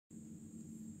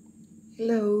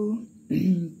Hello,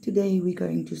 today we're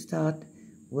going to start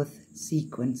with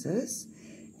sequences,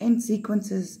 and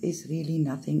sequences is really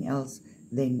nothing else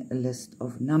than a list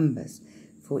of numbers.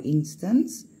 For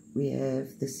instance, we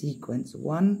have the sequence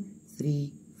 1,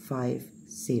 3, 5,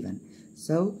 7.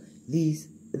 So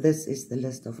this is the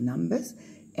list of numbers,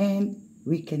 and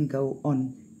we can go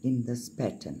on in this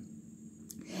pattern.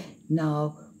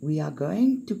 Now we are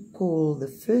going to call the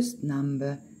first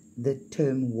number the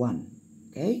term 1.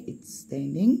 Okay, it's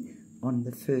standing on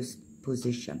the first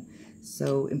position.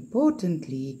 So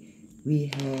importantly, we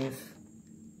have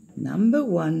number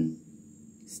 1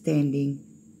 standing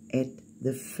at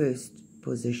the first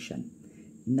position,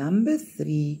 number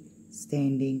 3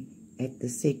 standing at the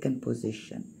second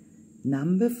position,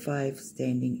 number 5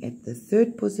 standing at the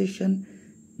third position,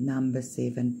 number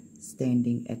 7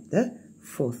 standing at the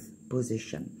fourth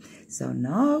position. So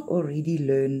now already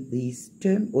learn this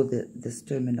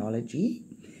terminology.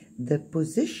 The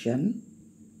position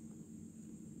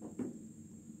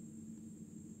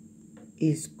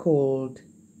is called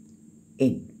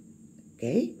N.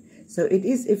 Okay, so it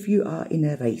is if you are in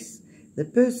a race. The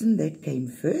person that came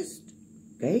first,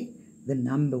 okay, the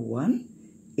number 1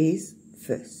 is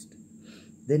first.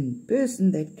 The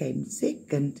person that came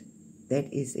second,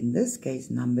 that is in this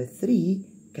case number 3,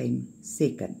 came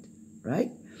second,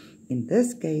 right? In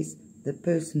this case, the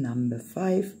person number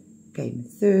 5 came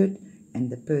third, and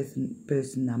the person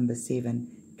number 7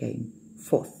 came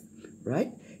fourth,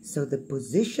 right? So the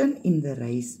position in the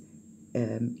race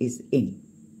is N.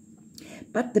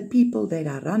 But the people that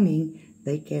are running,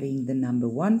 they carrying the number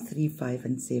 1, 3, 5,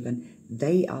 and 7.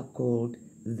 They are called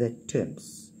the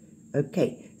terms.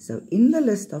 Okay, so in the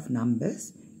list of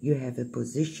numbers, you have a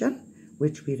position,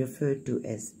 which we refer to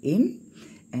as N,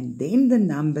 and then the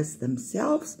numbers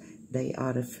themselves, they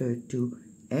are referred to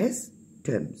as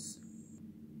terms.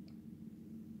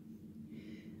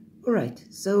 Alright,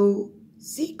 so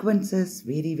sequences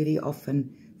very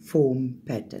often form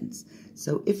patterns.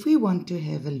 So if we want to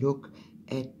have a look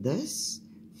at this,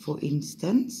 for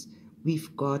instance,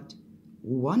 we've got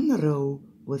one row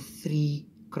with 3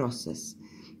 crosses.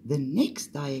 The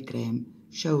next diagram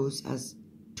shows us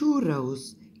 2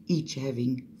 rows, each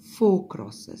having 4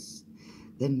 crosses.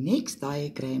 The next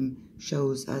diagram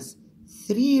shows us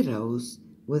 3 rows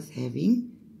with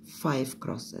having 5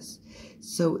 crosses.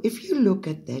 So if you look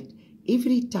at that,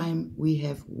 every time we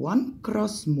have 1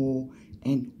 cross more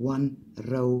and 1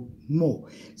 row more.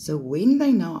 So when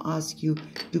they now ask you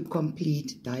to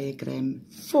complete diagram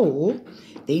 4,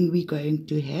 then we're going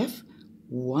to have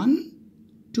 1,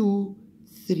 2,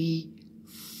 3,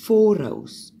 4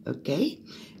 rows, okay?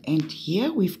 And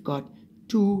here we've got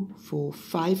 2, 4,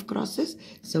 5 crosses.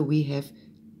 So we have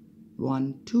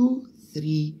 1, 2,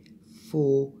 3,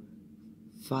 4,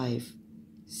 5,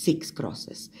 6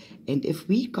 crosses. And if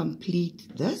we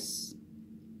complete this,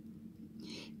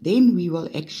 then we will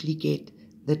actually get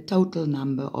the total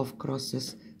number of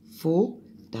crosses for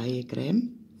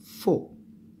diagram 4.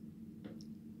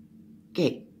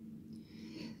 Okay.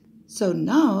 So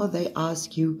now they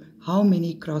ask you how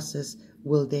many crosses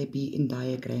will there be in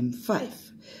diagram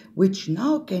 5, which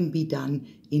now can be done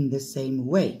in the same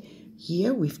way.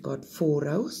 Here we've got 4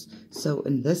 rows, so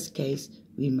in this case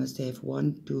we must have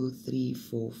 1, 2, 3,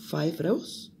 4, 5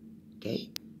 rows.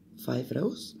 Okay, 5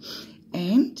 rows.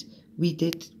 And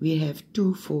we have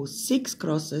 2, 4, 6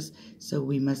 crosses, so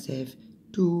we must have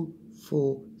 2,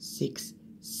 4, 6,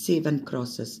 7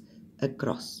 crosses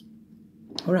across.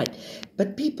 Alright,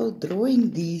 but people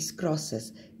drawing these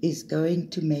crosses is going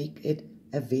to make it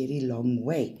a very long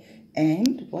way.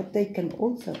 And what they can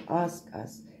also ask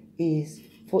us is,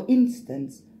 for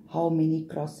instance, how many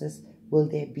crosses will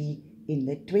there be in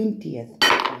the 20th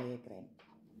diagram?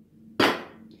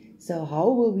 So how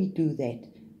will we do that?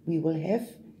 We will have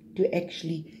to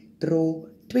actually draw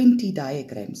 20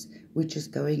 diagrams, which is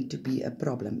going to be a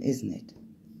problem, isn't it?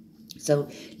 So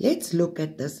let's look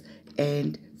at this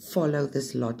and follow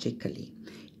this logically.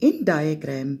 In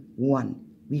diagram 1,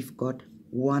 we've got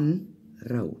 1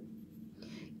 row.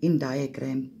 In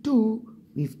diagram 2,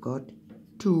 we've got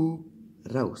 2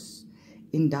 rows.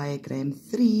 In diagram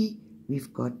 3,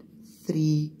 we've got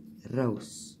 3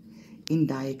 rows. In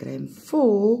diagram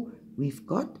 4, we've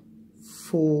got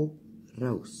 4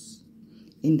 rows.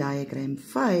 In diagram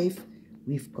 5,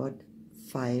 we've got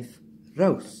 5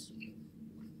 rows.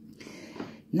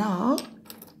 Now,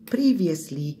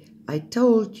 previously, I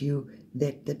told you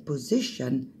that the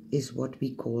position is what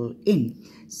we call N.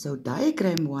 So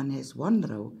diagram 1 has 1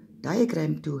 row,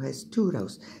 diagram 2 has 2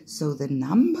 rows. So the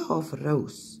number of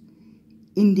rows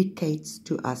indicates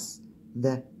to us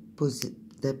the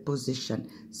position.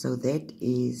 So that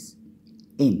is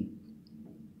N.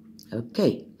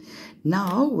 Okay,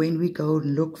 now when we go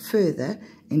and look further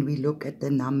and we look at the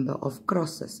number of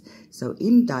crosses. So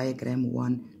in diagram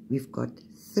 1, we've got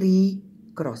 3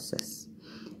 crosses.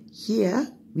 Here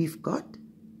we've got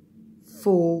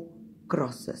 4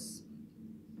 crosses.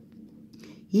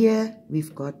 Here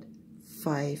we've got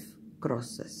 5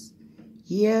 crosses.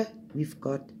 Here we've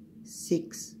got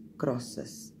 6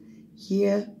 crosses.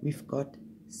 Here we've got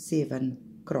 7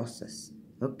 crosses.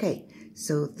 Okay,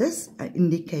 so this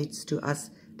indicates to us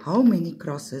how many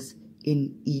crosses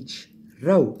in each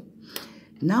row.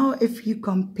 Now if you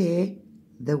compare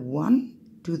the 1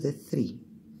 to the 3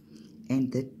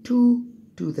 and the 2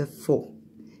 to the 4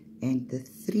 and the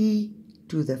 3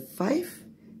 to the 5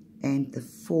 and the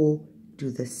 4 to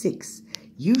the 6,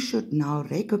 you should now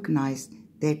recognize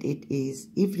that it is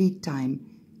every time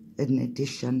an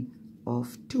addition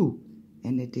of 2,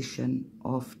 an addition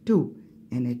of 2,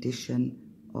 an addition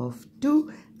of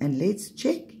 2, and let's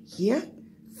check here.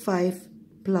 5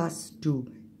 plus 2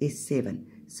 is 7,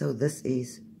 so this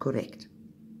is correct.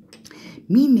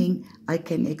 Meaning I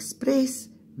can express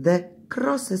the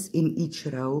crosses in each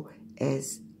row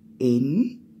as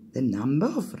n, the number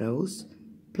of rows,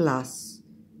 plus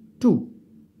 2.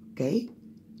 Okay,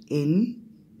 n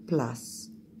plus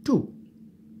 2.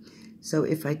 So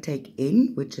if I take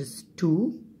n, which is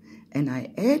 2, and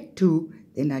I add 2,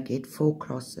 then I get 4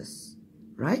 crosses,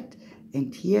 right?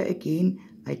 And here again,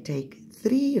 I take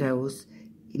 3 rows.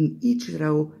 In each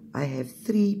row, I have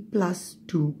 3 plus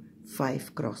 2,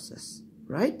 5 crosses,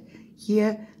 right?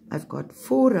 Here, I've got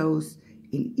 4 rows.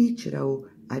 In each row,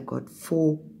 I got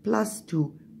 4 plus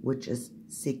 2, which is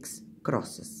 6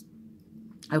 crosses.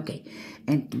 Okay,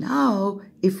 and now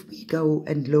if we go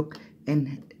and look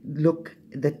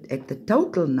at the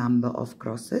total number of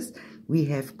crosses, we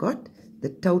have got the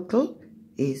total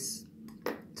is,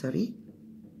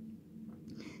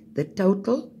 the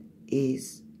total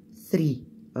is 3.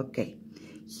 Okay,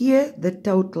 here the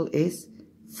total is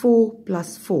 4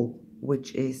 plus 4,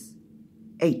 which is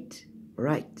 8,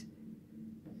 right?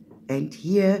 And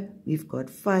here we've got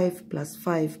 5 plus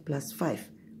 5 plus 5,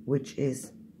 which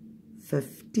is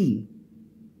 15,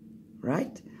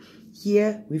 right?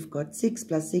 Here we've got 6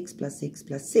 plus 6 plus 6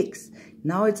 plus 6.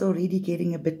 Now it's already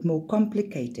getting a bit more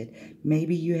complicated.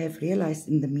 Maybe you have realized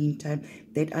in the meantime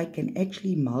that I can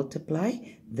actually multiply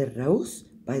the rows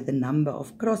by the number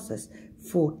of crosses.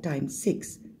 4 times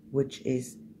 6, which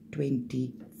is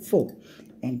 24.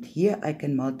 And here I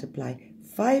can multiply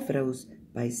 5 rows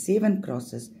by 7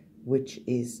 crosses, which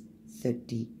is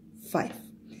 35.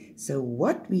 So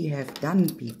what we have done,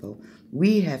 people,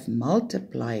 we have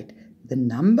multiplied the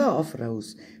number of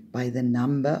rows by the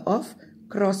number of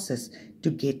crosses to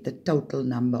get the total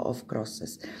number of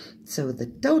crosses. So the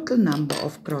total number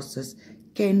of crosses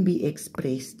can be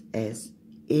expressed as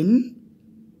n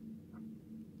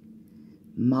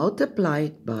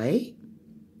multiplied by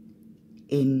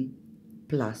n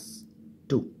plus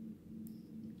 2.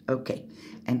 Okay,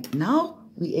 and now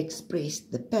we express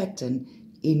the pattern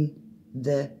in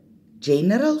the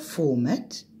general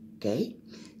format. Okay,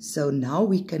 so now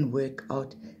we can work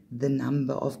out the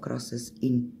number of crosses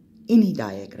in any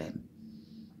diagram.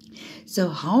 So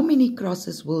how many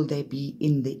crosses will there be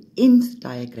in the nth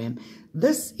diagram?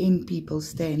 This n, people,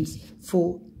 stands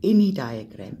for any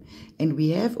diagram, and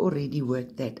we have already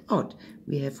worked that out.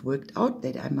 We have worked out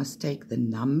that I must take the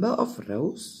number of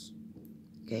rows,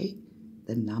 okay,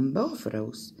 the number of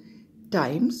rows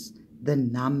times the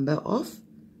number of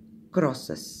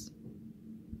crosses.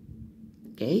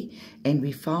 Okay, and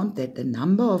we found that the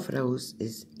number of rows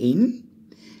is n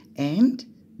and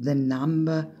the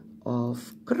number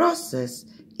of crosses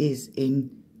is n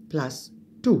plus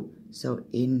 2. So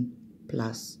n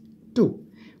plus 2,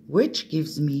 which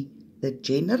gives me the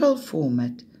general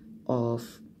format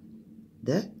of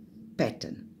the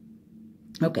pattern.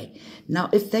 Okay, now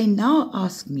if they now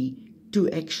ask me to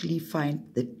actually find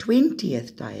the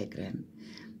 20th diagram,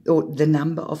 or the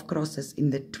number of crosses in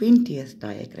the 20th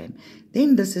diagram,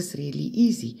 then this is really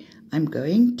easy. I'm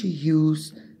going to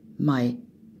use my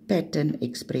pattern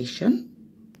expression,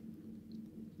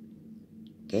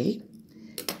 okay,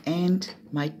 and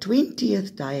my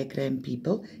 20th diagram,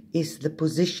 people, is the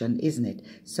position, isn't it?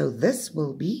 So this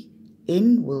will be,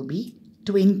 n will be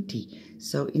 20.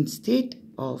 So instead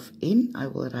of n, I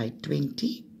will write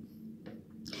 20.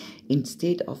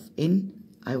 Instead of n,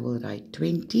 I will write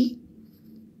 20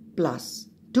 plus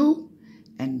 2,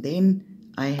 and then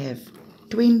I have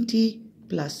 20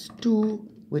 plus 2,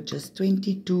 which is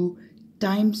 22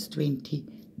 times 20.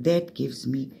 That gives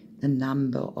me the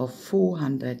number of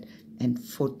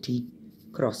 440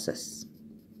 crosses.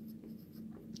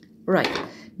 Right,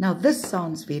 Now this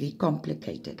sounds very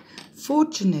complicated.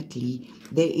 Fortunately,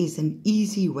 there is an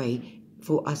easy way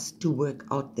for us to work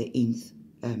out the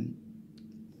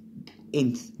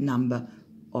nth number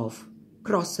of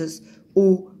crosses,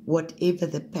 or whatever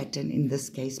the pattern in this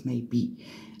case may be.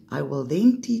 I will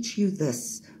then teach you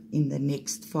this in the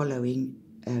next following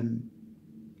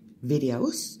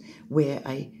videos, where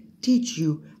I teach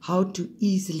you how to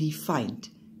easily find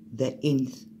the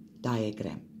nth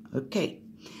diagram. Okay,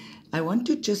 I want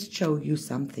to just show you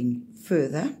something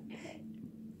further.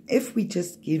 If we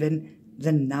just given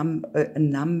the a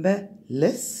number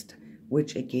list,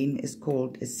 which again is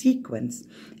called a sequence,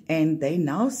 and they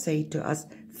now say to us,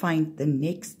 find the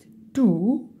next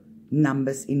 2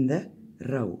 numbers in the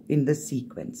row, in the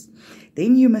sequence.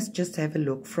 Then you must just have a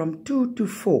look from 2 to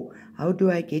 4. How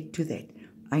do I get to that?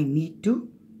 I need to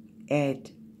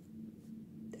add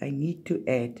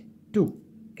 2.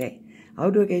 Okay. How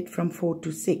do I get from 4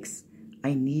 to 6?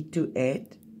 I need to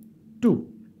add 2.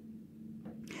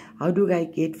 How do I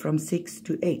get from 6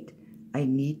 to 8? I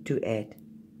need to add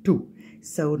 2.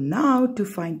 So now to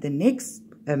find the next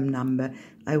number,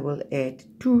 I will add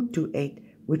 2 to 8,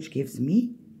 which gives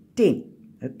me 10.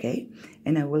 Okay,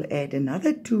 and I will add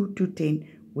another 2 to 10,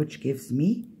 which gives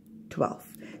me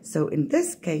 12. So in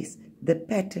this case, the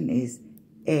pattern is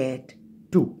add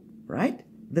 2, right?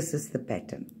 This is the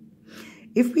pattern.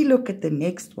 If we look at the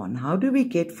next one, how do we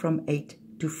get from 8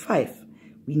 to 5?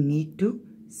 We need to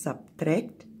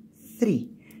subtract 3.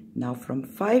 Now from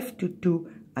 5 to 2,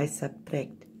 I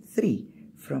subtract 3.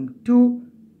 From 2,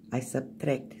 I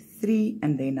subtract 3,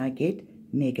 and then I get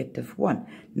 -1.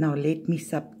 Now let me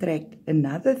subtract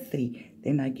another 3,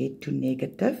 then I get to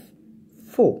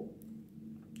 -4.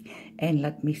 And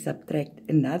let me subtract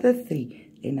another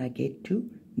 3, then I get to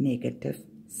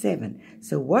 -7.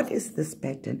 So what is this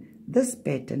pattern? This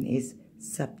pattern is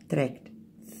subtract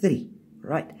 3,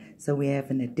 right? So we have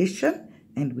an addition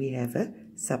and we have a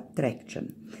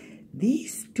subtraction.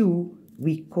 These two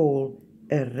we call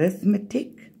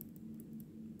arithmetic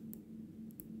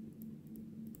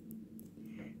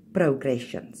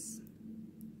progressions.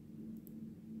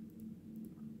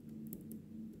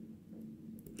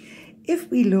 If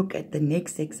we look at the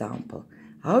next example,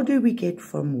 how do we get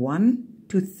from 1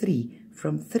 to 3,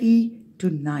 from 3 to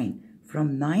 9,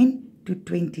 from 9 to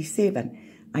 27?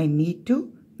 I need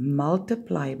to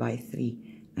multiply by 3.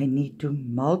 I need to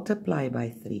multiply by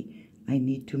 3. I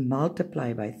need to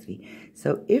multiply by 3.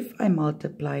 So if I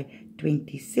multiply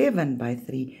 27 by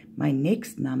 3, my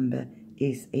next number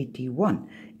is 81.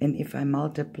 And if I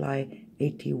multiply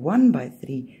 81 by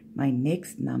 3, my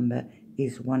next number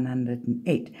is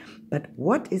 108. But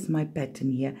what is my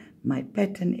pattern here? My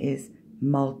pattern is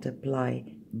multiply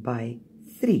by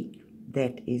 3.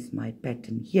 That is my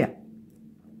pattern here.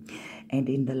 And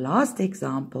in the last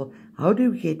example, how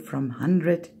do we get from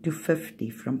 100 to 50,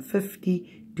 from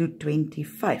 50 to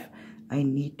 25? I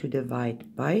need to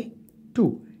divide by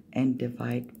 2 and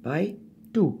divide by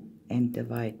 2 and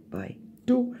divide by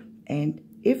 2. And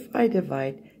if I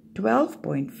divide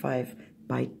 12.5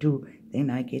 by 2, then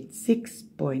I get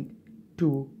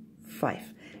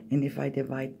 6.25. And if I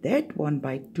divide that one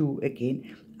by 2 again,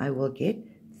 I will get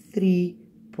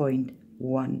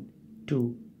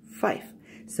 3.125.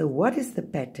 So what is the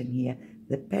pattern here?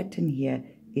 The pattern here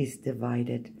is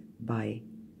divided by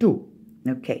 2.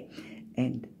 Okay,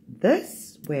 and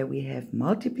this, where we have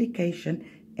multiplication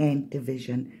and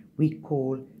division, we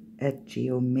call a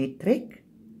geometric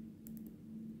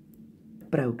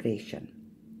progression.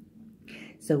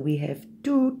 So we have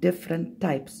two different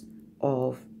types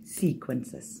of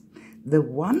sequences. The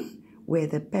one where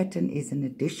the pattern is an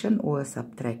addition or a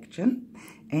subtraction,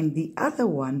 and the other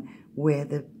one where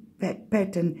the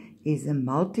pattern is a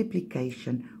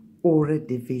multiplication or a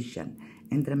division.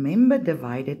 And remember,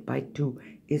 divided by 2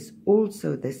 is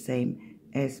also the same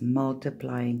as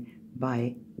multiplying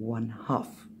by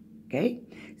 1/2. Okay,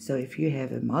 so if you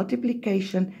have a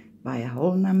multiplication by a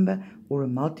whole number or a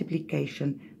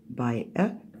multiplication by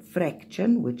a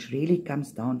fraction, which really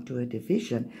comes down to a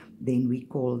division, then we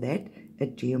call that a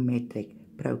geometric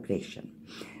progression.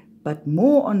 But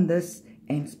more on this,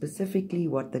 and specifically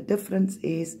what the difference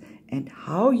is and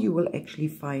how you will actually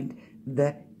find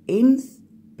the nth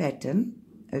pattern,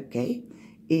 okay,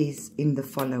 is in the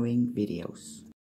following videos.